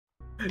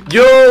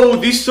Yo,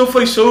 this sofa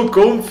is so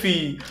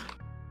comfy.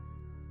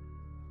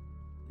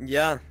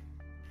 Yeah.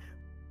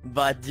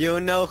 But you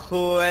know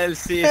who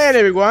else is? Hey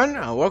everyone,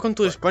 and welcome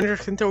to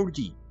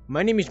SpanishRecCenterOG.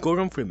 My name is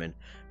Gordon Freeman,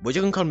 but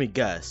you can call me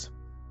Gas.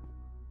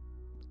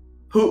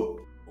 Who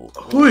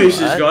is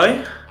this What?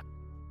 guy?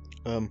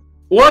 Um,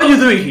 What are you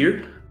doing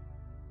here?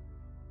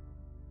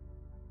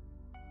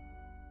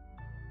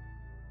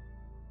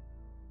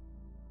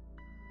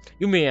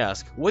 you may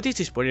ask, what is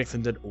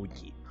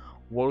SpanishRecCenterOG?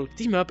 Well,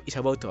 this map is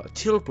about a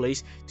chill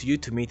place to you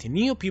to meet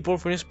new people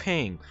from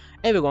Spain.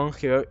 Everyone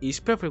here is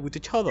perfect with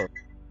each other.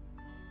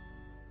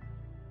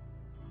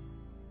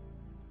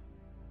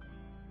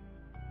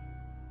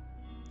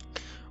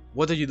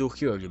 What do you do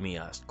here, you may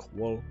ask?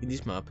 Well, in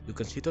this map, you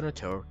can sit on a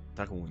chair,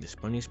 talking with the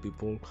Spanish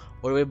people,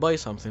 or even buy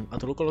something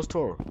at a local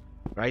store.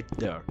 Right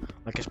there,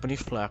 like a Spanish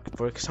flag,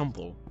 for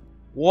example.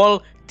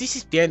 Well, this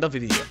is the end of the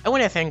video. I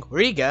wanna thank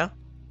Riga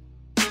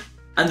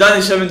And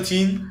Danny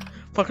 17.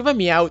 for helping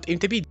me out in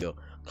the video.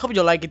 Hope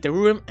you liked the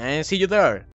room and see you there.